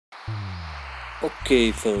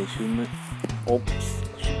Okay, fellow human, oops,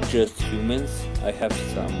 just humans. I have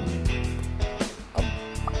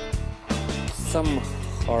some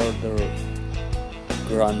harder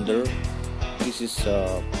grander. This is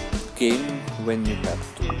a game when you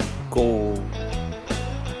have to go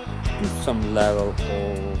to some level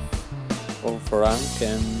of rank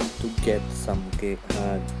and to get some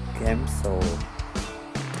games or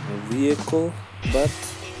vehicle, but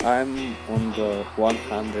I'm on the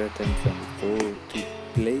 124th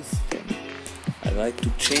place and I like to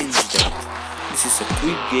change that. This is a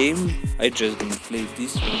quick game, I just gonna play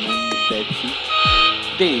this one and that's it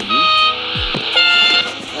daily.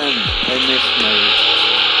 And I missed my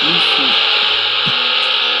mission.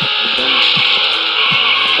 I don't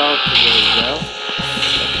start very well,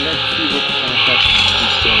 but let's see what's gonna happen. We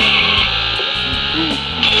can improve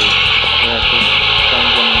my weapon.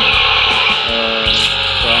 Someone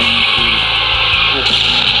trying to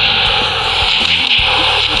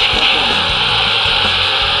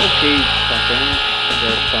okay, it's happening.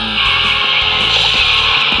 There's some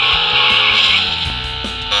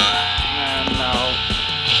and now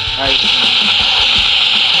I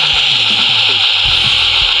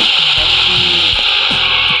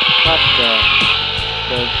cut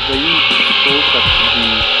the use focus to be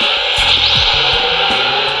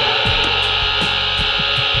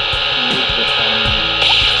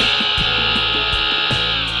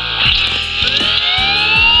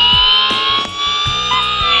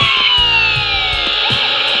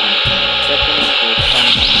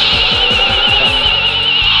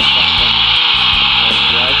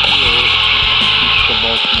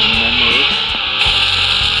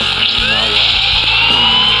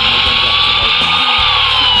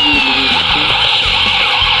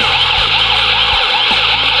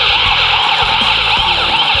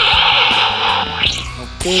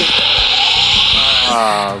okay.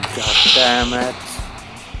 Oh, god damn it.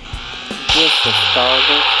 Just a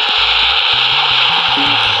starter.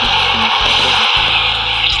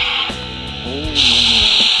 Oh no.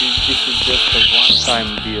 This is just a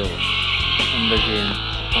one-time deal in the game.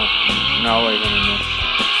 Oh, now I don't know.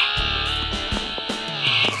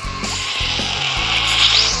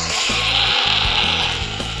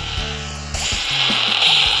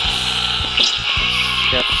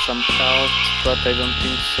 Have some health, but I don't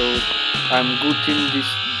think so. I'm good in this,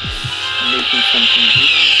 making something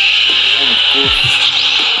good. And of course,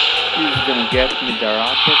 he's gonna get me the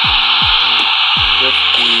rocket just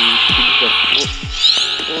to hit the floor.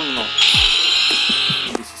 Oh no,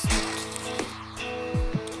 this is it.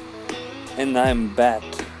 And I'm bad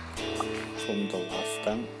from the last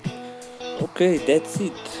time. Okay, that's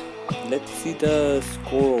it. Let's see the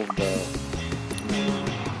score of the.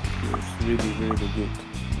 Really good.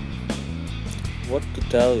 What to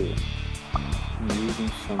tell you? I'm using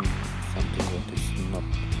something that is not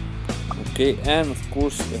okay, and of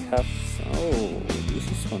course I have this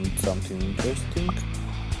is something interesting.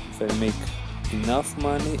 If I make enough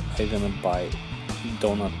money, I'm gonna buy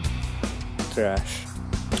donut trash.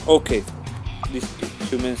 Okay, this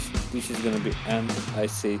humans, this is gonna be end. I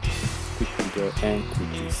say quick video and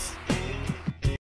with this.